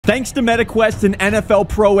Thanks to metaque.st and NFL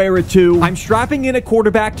Pro Era 2, I'm strapping in a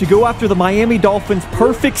quarterback to go after the Miami Dolphins'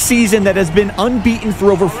 perfect season that has been unbeaten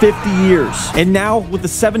for over 50 years. And now, with the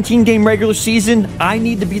 17-game regular season, I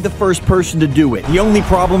need to be the first person to do it. The only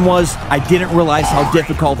problem was, I didn't realize how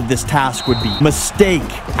difficult this task would be. Mistake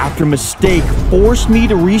after mistake forced me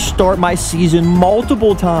to restart my season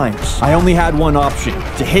multiple times. I only had one option: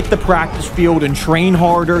 to hit the practice field and train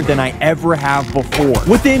harder than I ever have before.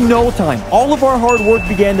 Within no time, all of our hard work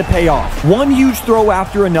began to pay off. One huge throw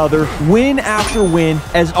after another, win after win,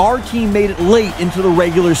 as our team made it late into the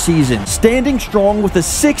regular season. Standing strong with a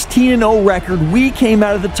 16-0 record, we came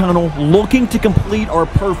out of the tunnel looking to complete our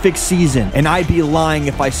perfect season. And I'd be lying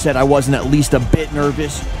if I said I wasn't at least a bit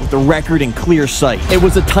nervous with the record in clear sight. It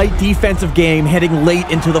was a tight defensive game heading late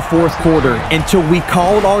into the fourth quarter until we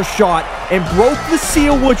called our shot and broke the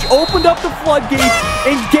seal, which opened up the floodgates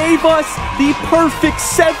and gave us the perfect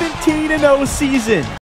 17-0 season.